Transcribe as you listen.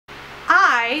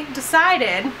I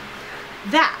decided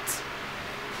that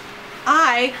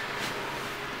I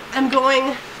am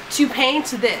going to paint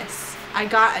this. I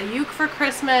got a uke for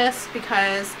Christmas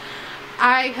because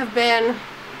I have been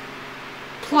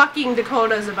plucking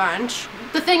Dakotas a bunch.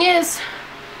 The thing is,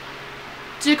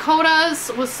 Dakotas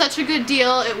was such a good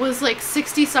deal. It was like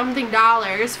 $60 something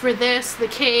for this, the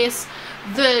case,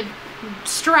 the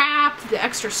strap, the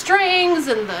extra strings,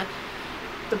 and the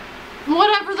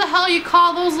whatever the hell you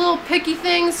call those little picky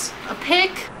things, a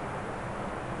pick,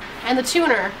 and the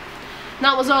tuner. And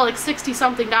that was all like $60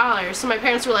 something. So my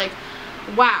parents were like,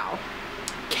 wow,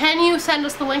 can you send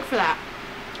us the link for that?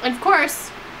 And of course,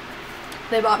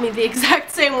 they bought me the exact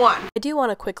same one. I do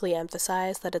want to quickly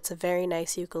emphasize that it's a very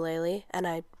nice ukulele, and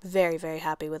I'm very, very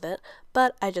happy with it,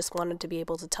 but I just wanted to be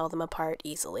able to tell them apart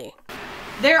easily.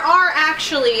 There are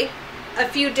actually a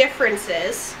few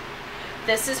differences.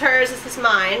 This is hers, this is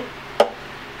mine.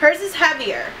 Hers is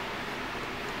heavier.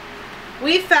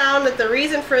 We found that the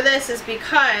reason for this is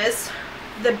because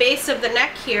the base of the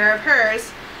neck here of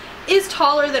hers is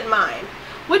taller than mine,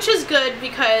 which is good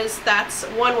because that's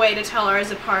one way to tell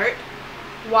ours apart,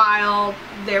 while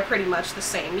they're pretty much the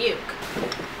same uke.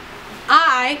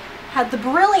 I had the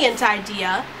brilliant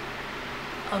idea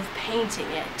of painting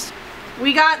it.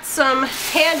 We got some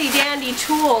handy dandy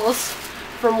tools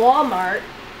from Walmart.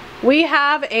 We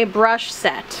have a brush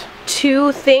set,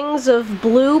 2 things of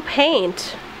blue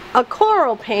paint, a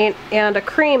coral paint and a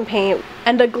cream paint,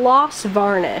 and a gloss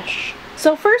varnish.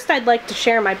 So first I'd like to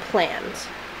share my plans.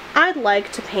 I'd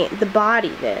like to paint the body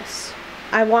this.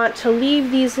 I want to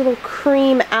leave these little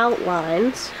cream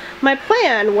outlines. My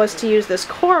plan was to use this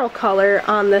coral color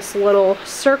on this little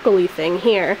circle-y thing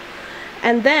here,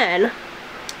 and then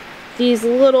these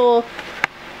little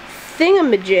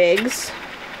thingamajigs,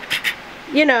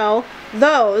 you know,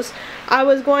 those, I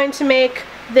was going to make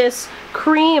this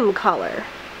cream color.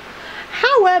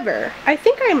 However, I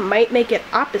think I might make it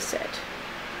opposite.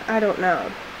 I don't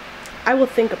know. I will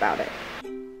think about it.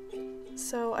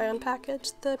 So I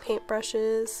unpackaged the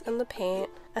paintbrushes and the paint,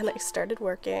 and I started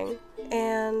working,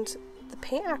 and the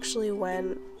paint actually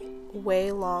went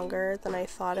way longer than I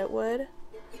thought it would.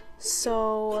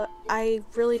 So I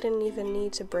really didn't even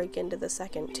need to break into the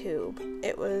second tube.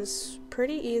 It was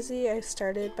pretty easy. I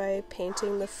started by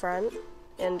painting the front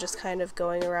and just kind of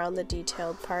going around the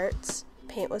detailed parts.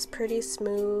 Paint was pretty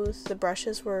smooth. The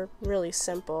brushes were really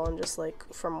simple and just like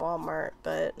from Walmart,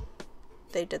 but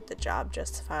they did the job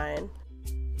just fine.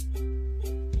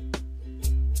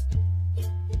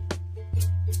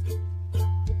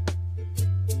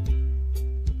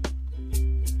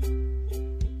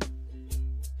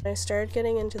 When I started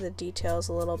getting into the details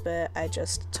a little bit, I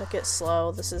just took it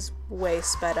slow. This is way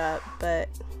sped up, but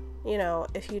you know,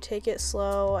 if you take it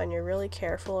slow and you're really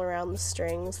careful around the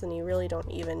strings, then you really don't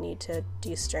even need to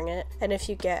de-string it. And if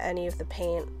you get any of the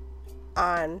paint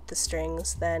on the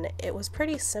strings, then it was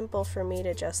pretty simple for me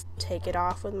to just take it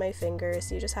off with my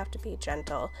fingers. You just have to be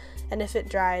gentle, and if it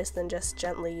dries, then just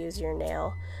gently use your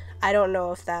nail. I don't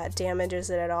know if that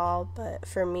damages it at all, but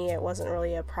for me it wasn't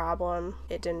really a problem.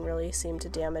 It didn't really seem to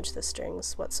damage the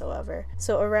strings whatsoever.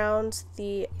 So around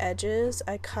the edges,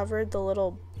 I covered the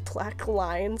little black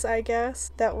lines, I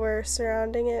guess, that were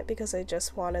surrounding it because I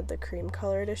just wanted the cream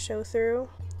color to show through.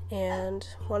 And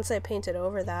once I painted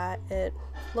over that, it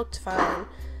looked fine.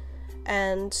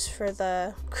 And for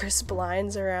the crisp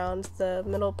lines around the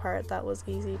middle part, that was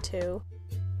easy too.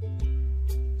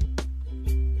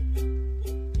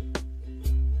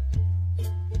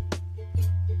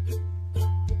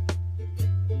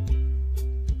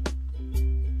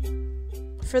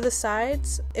 For the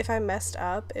sides, if I messed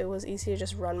up, it was easy to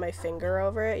just run my finger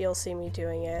over it. You'll see me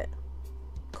doing it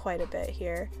quite a bit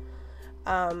here.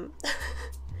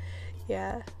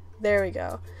 Yeah, there we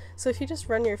go. So if you just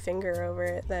run your finger over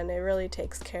it, then it really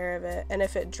takes care of it. And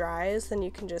if it dries, then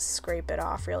you can just scrape it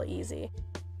off real easy.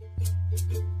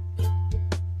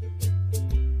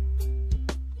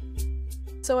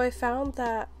 So I found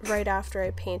that right after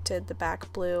I painted the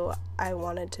back blue, I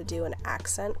wanted to do an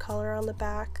accent color on the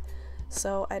back.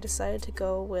 So I decided to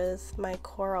go with my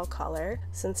coral color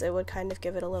since it would kind of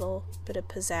give it a little bit of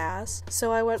pizzazz.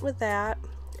 So I went with that.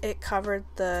 It covered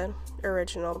the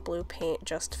original blue paint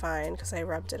just fine because I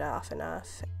rubbed it off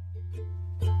enough.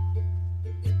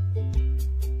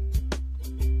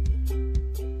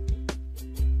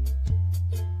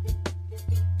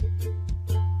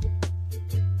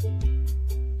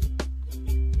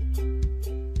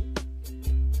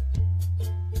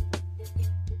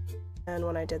 And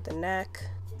when I did the neck,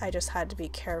 I just had to be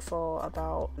careful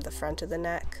about the front of the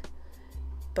neck,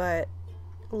 but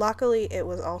luckily it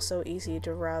was also easy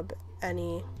to rub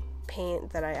any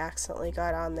paint that I accidentally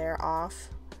got on there off,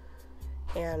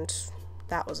 and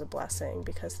that was a blessing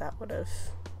because that would have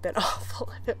been awful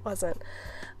if it wasn't.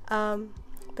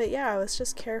 But yeah, I was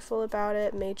just careful about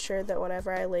it, made sure that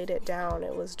whenever I laid it down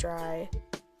it was dry.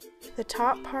 The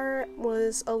top part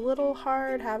was a little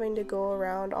hard, having to go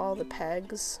around all the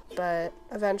pegs, but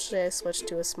eventually I switched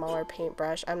to a smaller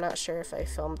paintbrush. I'm not sure if I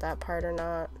filmed that part or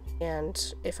not,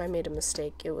 and if I made a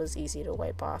mistake it was easy to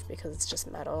wipe off because it's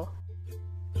just metal.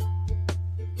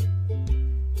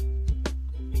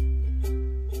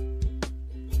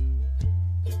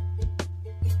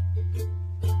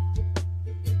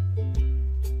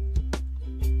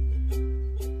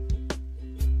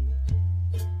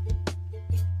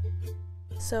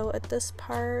 So at this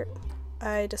part,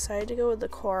 I decided to go with the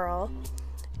coral,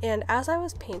 and as I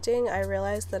was painting, I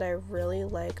realized that I really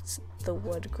liked the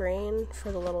wood grain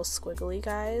for the little squiggly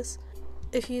guys.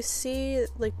 If you see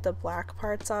like the black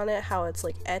parts on it, how it's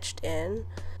like etched in,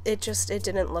 it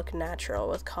didn't look natural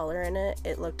with color in it.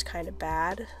 It looked kind of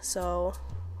bad, so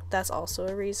that's also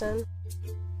a reason.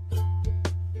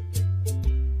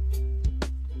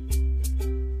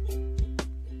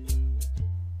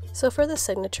 So for the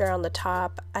signature on the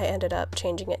top, I ended up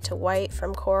changing it to white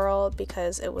from coral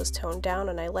because it was toned down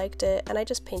and I liked it, and I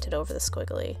just painted over the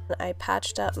squiggly. I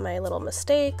patched up my little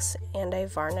mistakes and I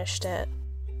varnished it.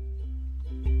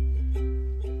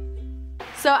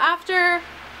 So after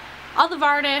all the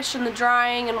varnish and the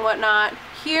drying and whatnot,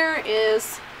 here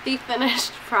is the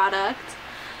finished product.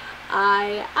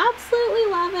 I absolutely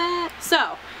love it.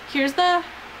 So here's the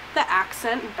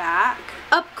accent back.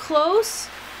 Up close,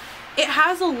 it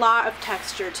has a lot of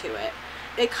texture to it.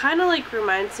 It kind of like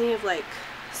reminds me of like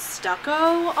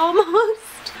stucco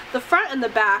almost. The front and the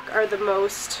back are the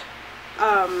most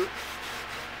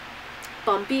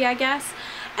bumpy, I guess.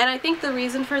 And I think the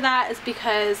reason for that is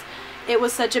because it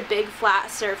was such a big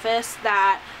flat surface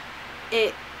that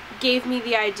it gave me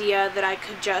the idea that I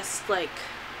could just like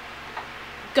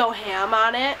go ham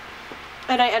on it.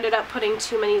 And I ended up putting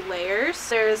too many layers.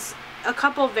 There's a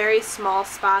couple very small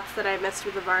spots that I missed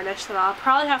with the varnish that I'll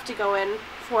probably have to go in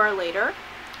for later,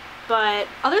 but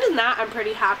other than that I'm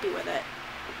pretty happy with it.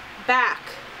 Back,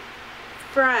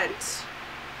 front,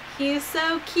 he's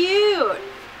so cute,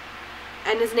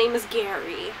 and his name is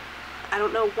Gary. I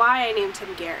don't know why I named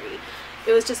him Gary.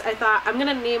 It was just, I thought I'm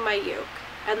gonna name my uke,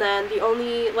 and then the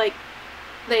only like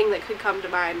thing that could come to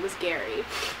mind was Gary.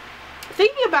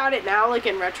 Thinking about it now, like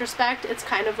in retrospect, it's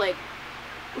kind of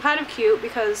cute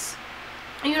because,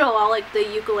 you know, all like the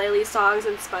ukulele songs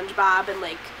and SpongeBob, and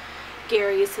like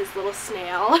Gary's his little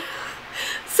snail.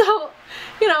 So,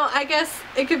 you know, I guess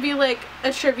it could be like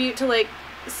a tribute to like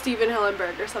Steven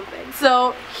Hillenburg or something.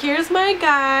 So here's my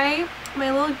guy,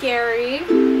 my little Gary.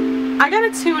 I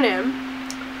gotta tune him,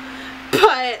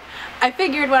 but I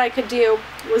figured what I could do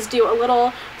was do a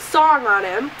little song on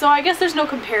him. So I guess there's no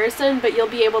comparison, but you'll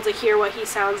be able to hear what he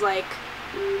sounds like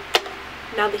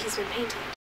now that he's been painted.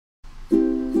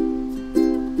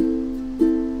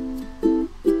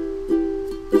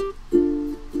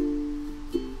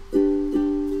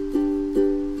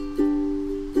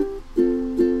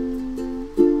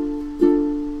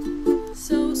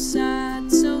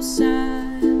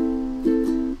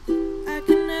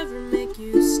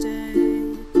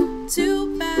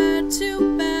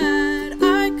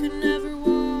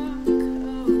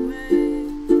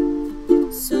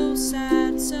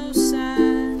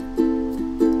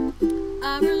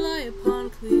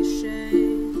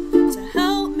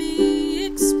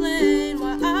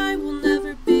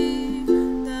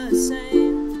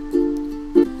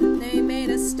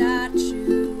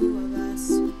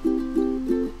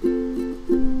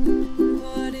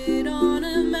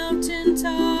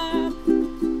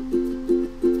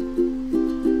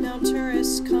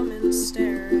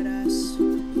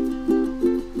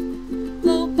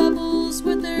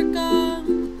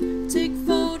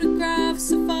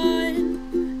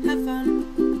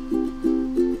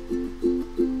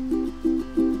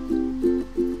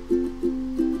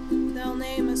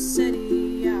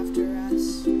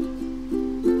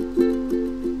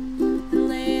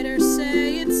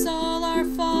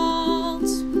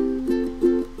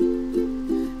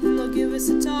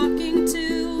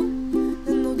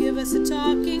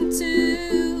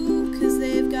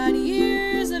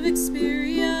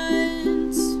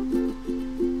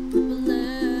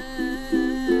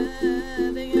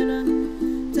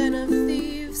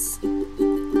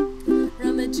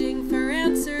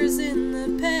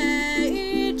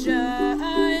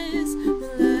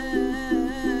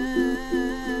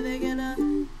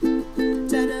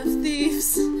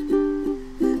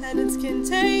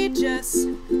 Contagious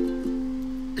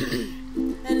and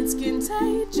it's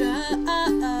contagious.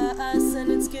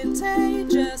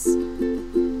 contagious,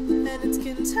 and it's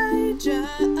contagious.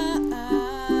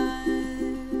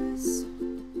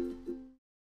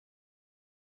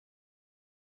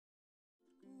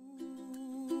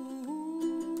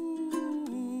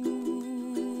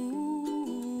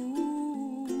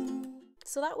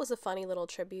 So that was a funny little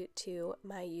tribute to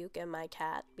my uke and my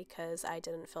cat because I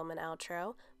didn't film an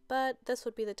outro, but this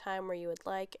would be the time where you would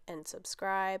like and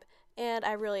subscribe, and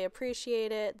I really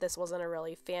appreciate it. This wasn't a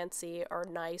really fancy or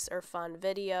nice or fun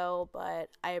video, but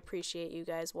I appreciate you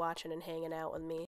guys watching and hanging out with me.